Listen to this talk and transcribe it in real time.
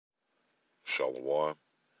Shalom,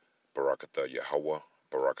 Barakatha Yahweh,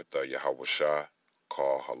 Barakatha Yahweh Shai,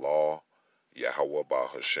 Kal Halal, Yahweh Ba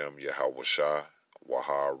Hashem Yahweh Shai,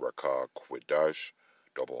 Waha Rakah Quidash,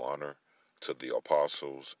 double honor to the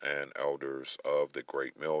apostles and elders of the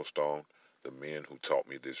great millstone, the men who taught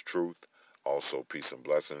me this truth. Also peace and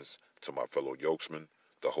blessings to my fellow yokesmen,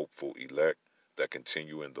 the hopeful elect that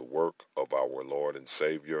continue in the work of our Lord and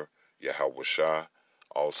Savior, Yahweh Shai.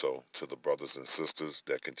 Also to the brothers and sisters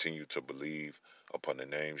that continue to believe upon the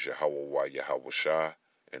names Yahweh Yahweh Shai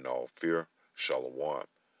in all fear. Shalom.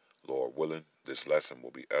 Lord willing, this lesson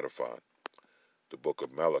will be edifying. The book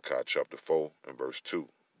of Malachi, chapter 4 and verse 2.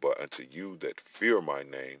 But unto you that fear my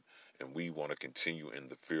name, and we want to continue in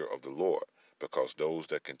the fear of the Lord, because those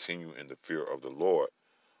that continue in the fear of the Lord,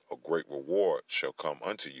 a great reward shall come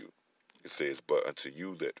unto you. It says, but unto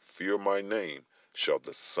you that fear my name shall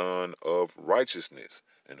the Son of Righteousness.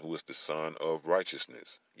 And who is the Son of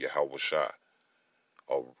Righteousness? Yahweh Shai.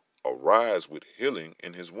 Arise with healing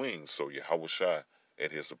in his wings. So Yahweh Shai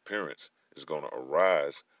at his appearance is going to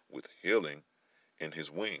arise with healing in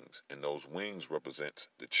his wings. And those wings represent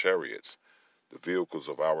the chariots, the vehicles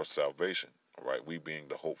of our salvation. All right, we being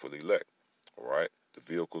the hopeful elect. All right, the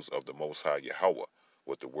vehicles of the Most High Yahweh,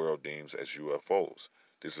 what the world deems as UFOs.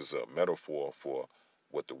 This is a metaphor for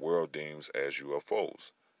what the world deems as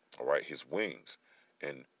UFOs. All right, his wings.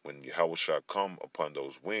 And when Yahweh shall come upon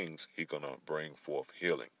those wings, he's going to bring forth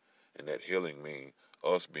healing. And that healing means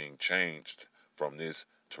us being changed from this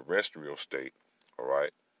terrestrial state, all right,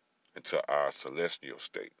 into our celestial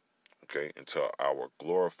state, okay, into our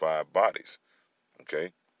glorified bodies,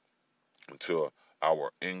 okay, into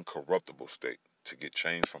our incorruptible state, to get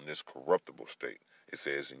changed from this corruptible state. It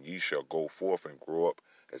says, and ye shall go forth and grow up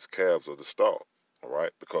as calves of the stall, all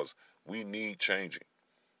right, because we need changing,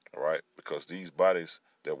 all right, because these bodies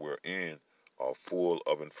that we're in are full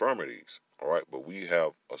of infirmities, all right, but we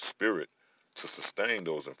have a spirit to sustain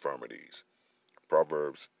those infirmities.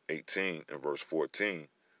 Proverbs 18 and verse 14,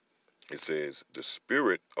 it says, the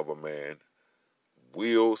spirit of a man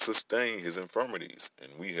will sustain his infirmities,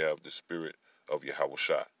 and we have the spirit of Yahweh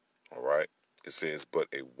Shai, all right? It says, but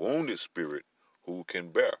a wounded spirit who can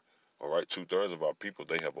bear, all right? 2/3 of our people,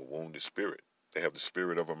 they have a wounded spirit. They have the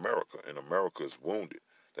spirit of America, and America is wounded.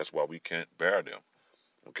 That's why we can't bear them,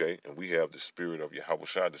 okay? And we have the spirit of Yahweh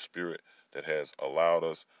Shai, the spirit that has allowed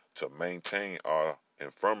us to maintain our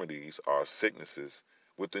infirmities, our sicknesses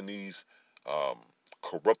within these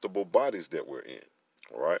corruptible bodies that we're in,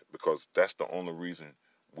 all right? Because that's the only reason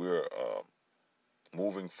we're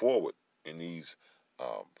moving forward in these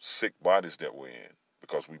sick bodies that we're in,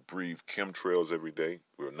 because we breathe chemtrails every day.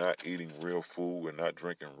 We're not eating real food. We're not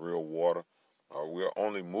drinking real water. We're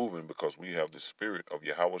only moving because we have the spirit of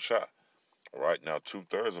Yahweh Shai. All right, now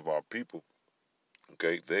 2/3 of our people,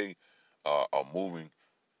 okay, they are moving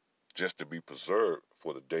just to be preserved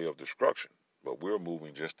for the day of destruction. But we're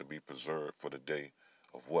moving just to be preserved for the day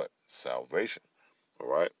of what? Salvation. All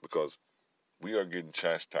right, because we are getting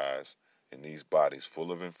chastised in these bodies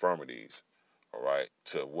full of infirmities, all right,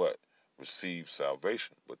 to what? Receive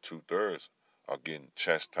salvation. But 2/3 are getting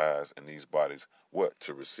chastised in these bodies, what?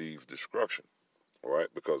 To receive destruction, all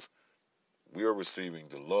right, because we are receiving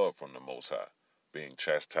the love from the Most High, being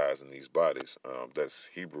chastised in these bodies. That's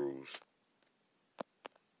Hebrews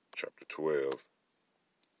chapter 12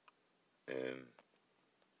 and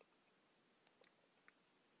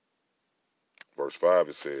verse 5.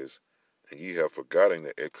 It says, and ye have forgotten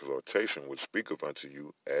the exhortation which speaketh unto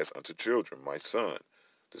you as unto children. My son,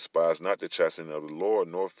 despise not the chastening of the Lord,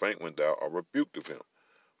 nor faint when thou art rebuked of him.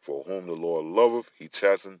 For whom the Lord loveth, he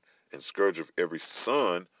chasteneth and scourgeth every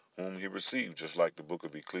son whom he received. Just like the book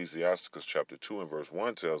of Ecclesiasticus chapter 2 and verse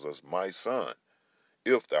 1 tells us, my son,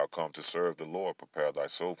 if thou come to serve the Lord, prepare thy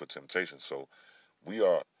soul for temptation. So we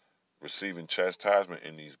are receiving chastisement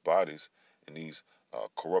in these bodies, in these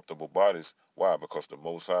corruptible bodies. Why? Because the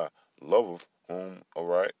Most High loveth whom, all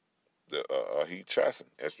right, he chasten,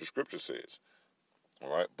 as the scripture says. All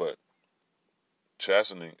right, but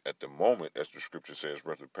chastening at the moment, as the scripture says,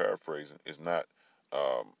 roughly paraphrasing, is not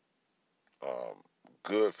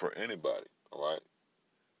good for anybody. All right,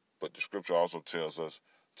 but the scripture also tells us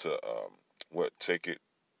to take it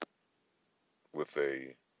with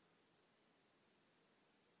a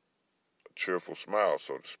cheerful smile,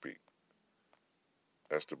 so to speak.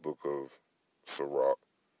 That's the book of Sirach,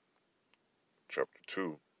 chapter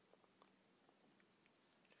 2,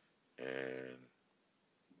 and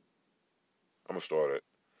I'm gonna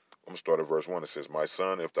start at verse 1. It says, my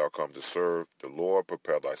son, if thou come to serve the Lord,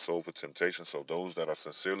 prepare thy soul for temptation. So those that are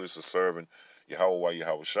sincerely serving Yahweh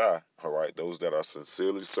Yahweh Shai, all right, those that are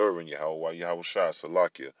sincerely serving Yahweh Yahweh Shai,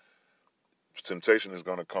 Salakia, temptation is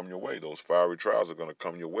going to come your way. Those fiery trials are going to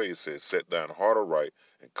come your way. It says, set thine heart aright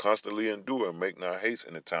and constantly endure and make not haste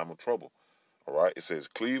in the time of trouble. All right. It says,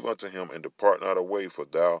 cleave unto him and depart not away, for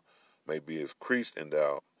thou may be increased in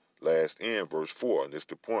thou last end. Verse 4. And this is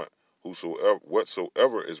the point.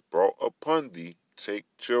 Whatsoever is brought upon thee, take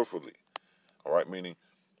cheerfully. All right. Meaning,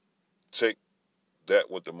 take that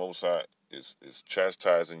what the Most High is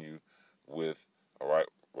chastising you with. All right.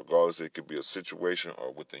 Regardless, it could be a situation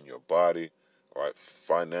or within your body. All right.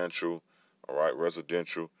 Financial. All right.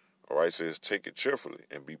 Residential. All right. It says, take it cheerfully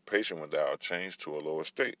and be patient when thou art changed to a lower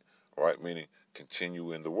state. All right. Meaning,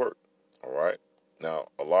 continue in the work. All right. Now,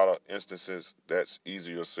 a lot of instances, that's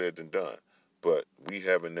easier said than done. But we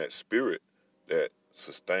having that spirit that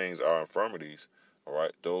sustains our infirmities, all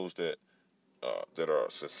right, those that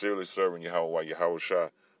are sincerely serving Yahweh Shai,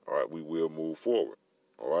 all right, we will move forward,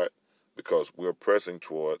 all right, because we're pressing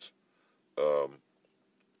towards a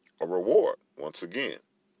reward. Once again,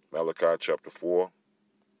 Malachi chapter 4,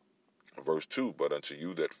 verse 2, but unto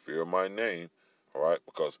you that fear my name, all right,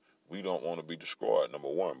 because we don't want to be destroyed, number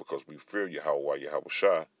one, because we fear Yahweh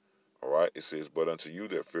Shai, all right, it says, but unto you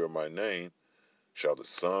that fear my name shall the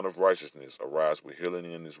Son of Righteousness arise with healing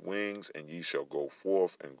in his wings, and ye shall go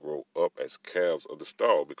forth and grow up as calves of the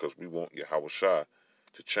stall, because we want Yahweh Shai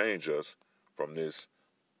to change us from this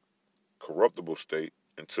corruptible state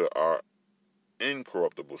into our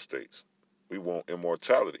incorruptible states. We want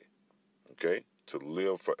immortality, okay, to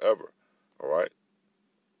live forever, all right?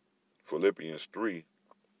 Philippians 3,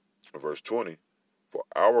 verse 20, for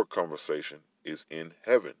our conversation is in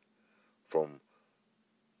heaven, from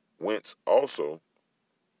whence also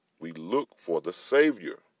we look for the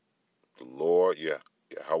Savior, the Lord,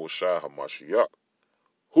 Yahweh Shai HaMashiach,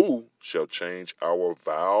 who shall change our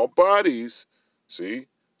vile bodies, see,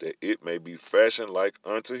 that it may be fashioned like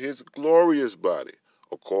unto his glorious body,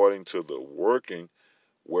 according to the working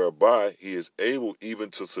whereby he is able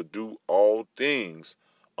even to subdue all things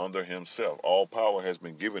under himself. All power has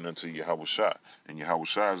been given unto Yahweh Shai, and Yahweh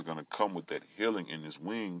Shai is going to come with that healing in his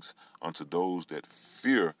wings unto those that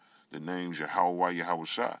fear the names Yahweh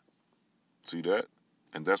Shai. See that?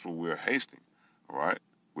 And that's what we're hasting, all right?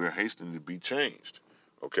 We're hasting to be changed,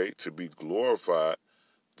 okay? To be glorified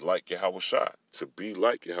like Yahweh Shai, to be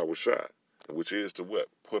like Yahweh Shai, which is to what?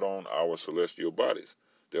 Put on our celestial bodies.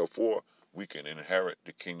 Therefore, we can inherit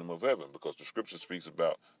the kingdom of heaven, because the scripture speaks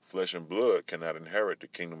about flesh and blood cannot inherit the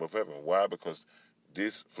kingdom of heaven. Why? Because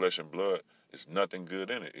this flesh and blood is nothing good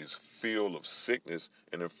in it. It's filled of sickness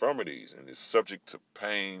and infirmities, and it's subject to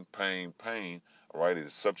pain, all right? It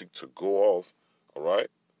is subject to go off, all right?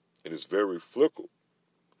 It is very fickle.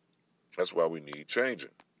 That's why we need changing,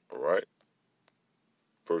 all right?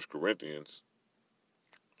 1 Corinthians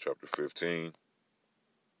chapter 15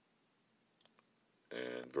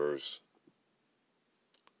 and verse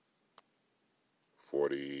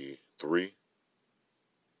 43,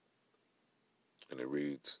 and it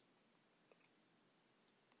reads,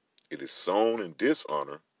 it is sown in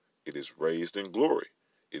dishonor, it is raised in glory.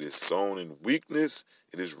 It is sown in weakness,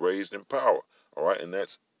 it is raised in power. All right, and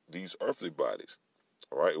that's these earthly bodies.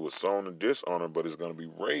 All right, it was sown in dishonor, but it's going to be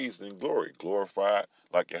raised in glory, glorified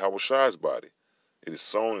like Yahweh Shai's body. It is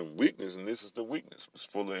sown in weakness, and this is the weakness. It's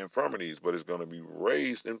full of infirmities, but it's going to be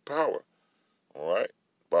raised in power. All right,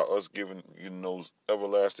 by us giving those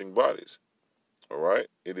everlasting bodies. All right,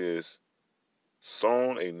 it is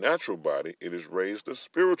sown a natural body, it is raised a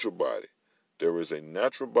spiritual body. There is a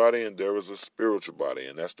natural body and there is a spiritual body,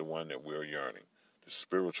 and that's the one that we're yearning, the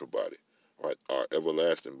spiritual body, right? Our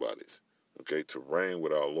everlasting bodies, okay, to reign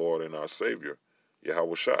with our Lord and our Savior,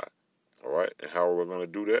 Yahweh Shai, all right? And how are we going to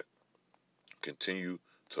do that? Continue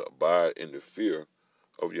to abide in the fear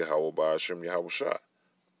of Yahweh Ba'ashem Yahweh Shai,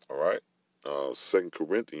 all right? 2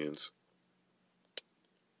 Corinthians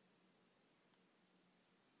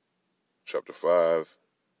chapter 5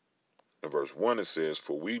 and verse 1, it says,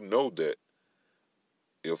 for we know that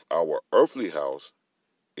if our earthly house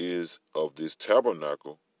is of this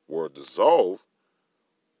tabernacle were dissolved,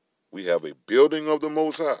 we have a building of the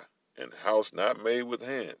Most High, and house not made with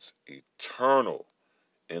hands, eternal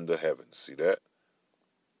in the heavens. See that?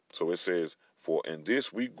 So it says, for in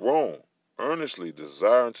this we groan, earnestly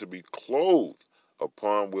desiring to be clothed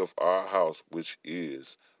upon with our house, which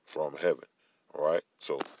is from heaven. All right?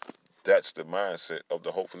 So that's the mindset of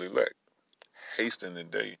the hopefully elect. Hasten the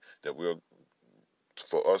day that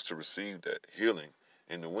for us to receive that healing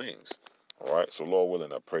in the wings. All right, so Lord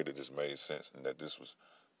willing, I pray that this made sense and that this was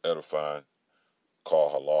edifying. Call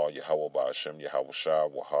halal, Yahweh Ba'ashem, Yahweh Shai,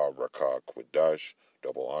 Wahar Rakah Quadash.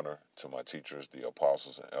 Double honor to my teachers, the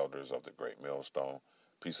apostles and elders of the great millstone.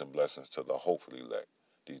 Peace and blessings to the hopefully elect.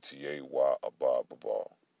 DTA, Wa unstoppable.